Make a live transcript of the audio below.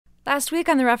Last week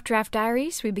on the Rough Draft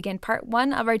Diaries, we began part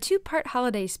one of our two-part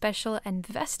holiday special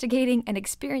investigating and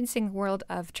experiencing the world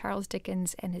of Charles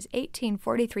Dickens and his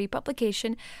 1843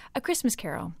 publication, A Christmas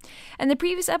Carol. In the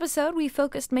previous episode, we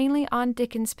focused mainly on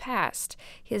Dickens' past,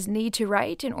 his need to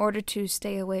write in order to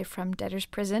stay away from debtor's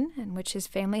prison, in which his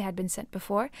family had been sent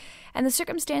before, and the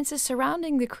circumstances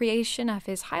surrounding the creation of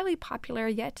his highly popular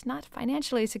yet not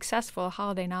financially successful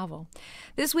holiday novel.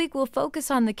 This week, we'll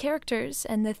focus on the characters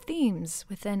and the themes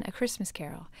within A Christmas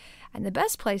Carol, and the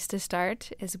best place to start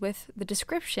is with the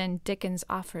description Dickens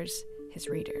offers his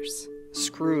readers.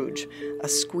 Scrooge, a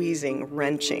squeezing,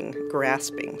 wrenching,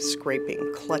 grasping,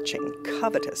 scraping, clutching,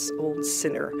 covetous old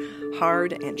sinner,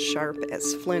 hard and sharp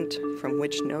as flint, from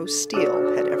which no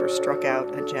steel had ever struck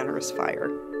out a generous fire.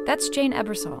 That's Jane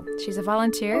Ebersole. She's a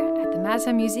volunteer at the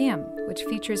Mazza Museum, which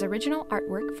features original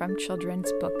artwork from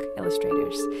children's book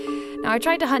illustrators. Now, I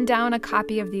tried to hunt down a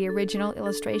copy of the original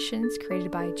illustrations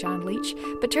created by John Leach,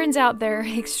 but turns out they're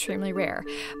extremely rare.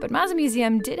 But Mazza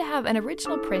Museum did have an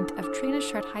original print of Trina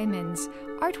Schardt-Hyman's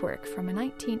artwork from a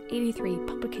 1983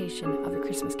 publication of A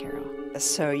Christmas Carol.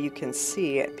 So you can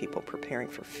see people preparing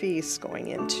for feasts, going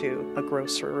into a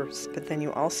grocer's, but then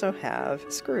you also have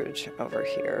Scrooge over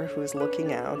here who's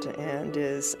looking out and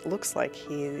looks like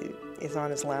he is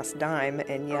on his last dime,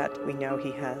 and yet we know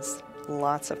he has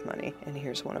lots of money. And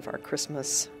here's one of our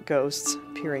Christmas ghosts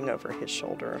peering over his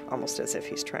shoulder, almost as if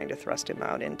he's trying to thrust him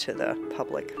out into the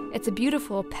public. It's a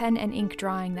beautiful pen and ink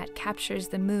drawing that captures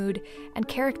the mood and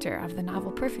character of the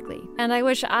novel perfectly. And I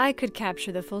wish I could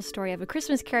capture the full story of A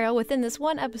Christmas Carol within this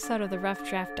one episode of the Rough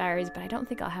Draft Diaries, but I don't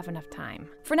think I'll have enough time.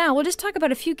 For now, we'll just talk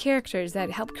about a few characters that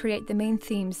help create the main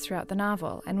themes throughout the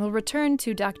novel, and we'll return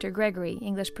to Dr. Gregory,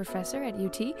 English professor at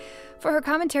UT, for her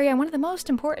commentary on one of the most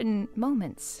important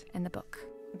moments in the book.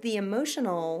 The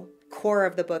emotional core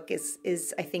of the book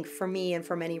is, I think, for me and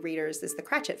for many readers, is the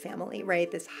Cratchit family, right?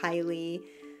 This highly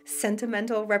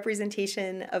sentimental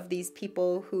representation of these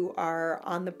people who are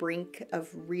on the brink of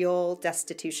real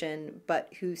destitution,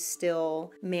 but who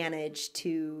still manage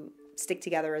to stick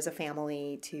together as a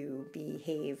family, to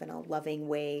behave in a loving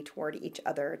way toward each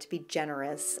other, to be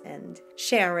generous and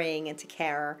sharing and to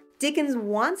care. Dickens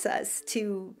wants us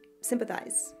to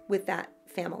sympathize with that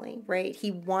family, right? He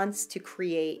wants to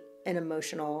create an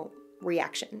emotional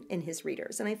reaction in his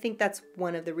readers. And I think that's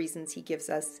one of the reasons he gives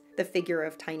us the figure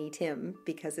of Tiny Tim,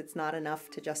 because it's not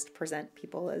enough to just present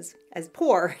people as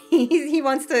poor. He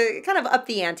wants to kind of up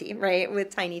the ante, right, with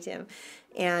Tiny Tim,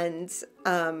 and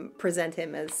present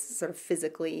him as sort of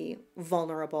physically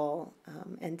vulnerable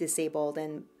and disabled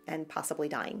and possibly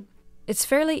dying. It's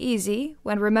fairly easy,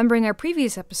 when remembering our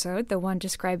previous episode, the one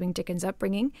describing Dickens'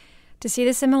 upbringing, to see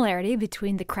the similarity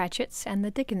between the Cratchits and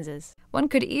the Dickenses. One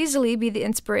could easily be the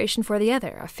inspiration for the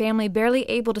other, a family barely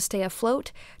able to stay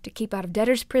afloat, to keep out of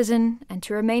debtor's prison, and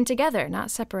to remain together,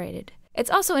 not separated. It's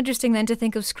also interesting then to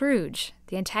think of Scrooge,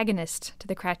 the antagonist to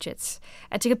the Cratchits,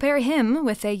 and to compare him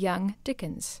with a young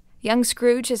Dickens. Young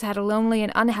Scrooge has had a lonely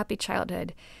and unhappy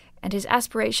childhood, and his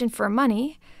aspiration for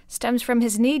money stems from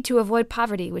his need to avoid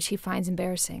poverty, which he finds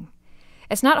embarrassing.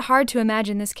 It's not hard to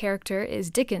imagine this character is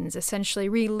Dickens, essentially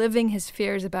reliving his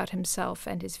fears about himself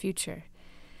and his future.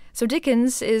 So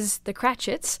Dickens is the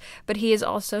Cratchits, but he is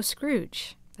also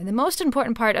Scrooge. And the most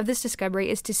important part of this discovery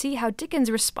is to see how Dickens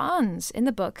responds in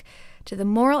the book to the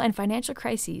moral and financial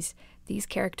crises these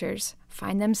characters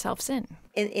find themselves in.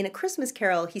 In A Christmas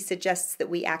Carol, he suggests that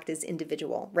we act as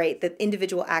individual, right? That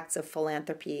individual acts of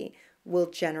philanthropy will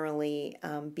generally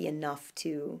be enough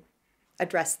to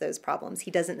address those problems.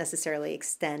 He doesn't necessarily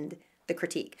extend the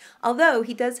critique. Although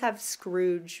he does have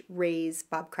Scrooge raise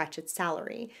Bob Cratchit's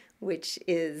salary, which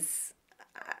is,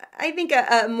 I think,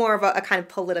 a more of a kind of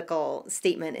political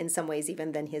statement in some ways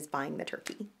even than his buying the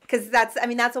turkey. Because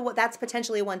that's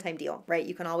potentially a one-time deal, right?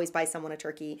 You can always buy someone a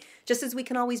turkey, just as we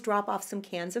can always drop off some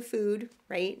cans of food,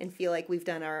 right? And feel like we've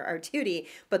done our duty.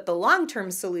 But the long-term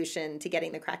solution to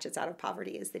getting the Cratchits out of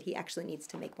poverty is that he actually needs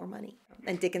to make more money.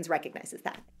 And Dickens recognizes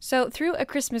that. So through A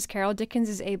Christmas Carol, Dickens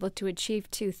is able to achieve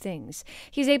two things.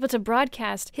 He's able to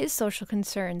broadcast his social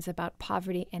concerns about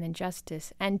poverty and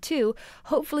injustice, and two,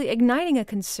 hopefully igniting a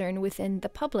concern within the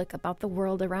public about the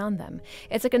world around them.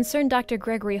 It's a concern Dr.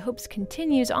 Gregory hopes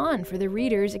continues on for the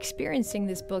readers experiencing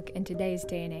this book in today's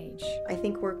day and age. I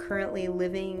think we're currently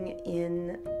living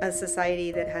in a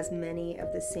society that has many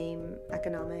of the same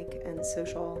economic and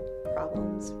social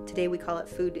problems. Today we call it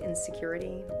food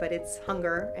insecurity, but it's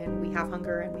hunger, and we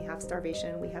have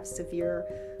starvation, we have severe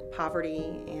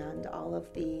poverty and all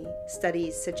of the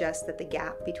studies suggest that the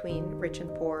gap between rich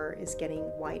and poor is getting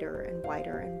wider and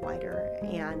wider and wider.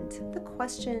 And the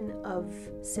question of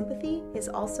sympathy is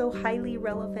also highly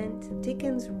relevant.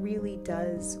 Dickens really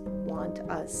does want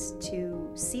us to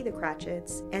see the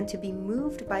Cratchits and to be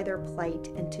moved by their plight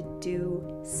and to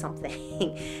do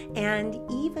something. And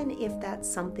even if that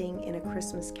something in A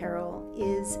Christmas Carol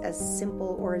is as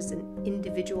simple or as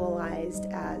individualized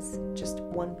as just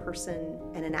one person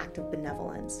and an act of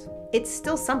benevolence, it's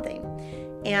still something.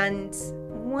 And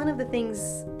one of the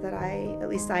things that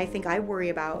I think I worry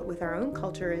about with our own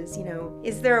culture is,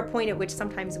 is there a point at which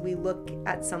sometimes we look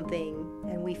at something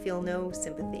and we feel no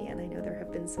sympathy? And I know there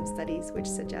have been some studies which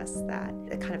suggest that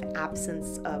a kind of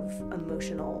absence of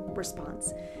emotional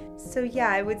response. So yeah,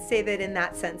 I would say that in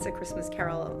that sense, A Christmas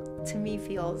Carol to me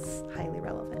feels highly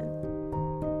relevant.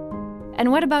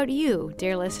 And what about you,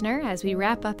 dear listener, as we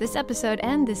wrap up this episode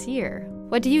and this year?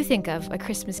 What do you think of A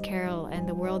Christmas Carol and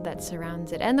the world that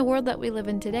surrounds it and the world that we live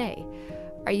in today?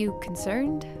 Are you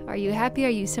concerned? Are you happy? Are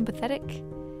you sympathetic?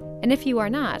 And if you are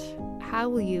not, how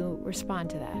will you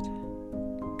respond to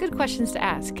that? Good questions to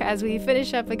ask as we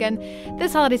finish up again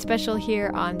this holiday special here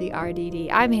on the RDD.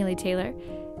 I'm Haley Taylor,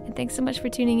 and thanks so much for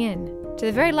tuning in to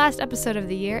the very last episode of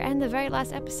the year and the very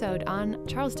last episode on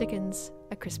Charles Dickens'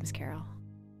 A Christmas Carol.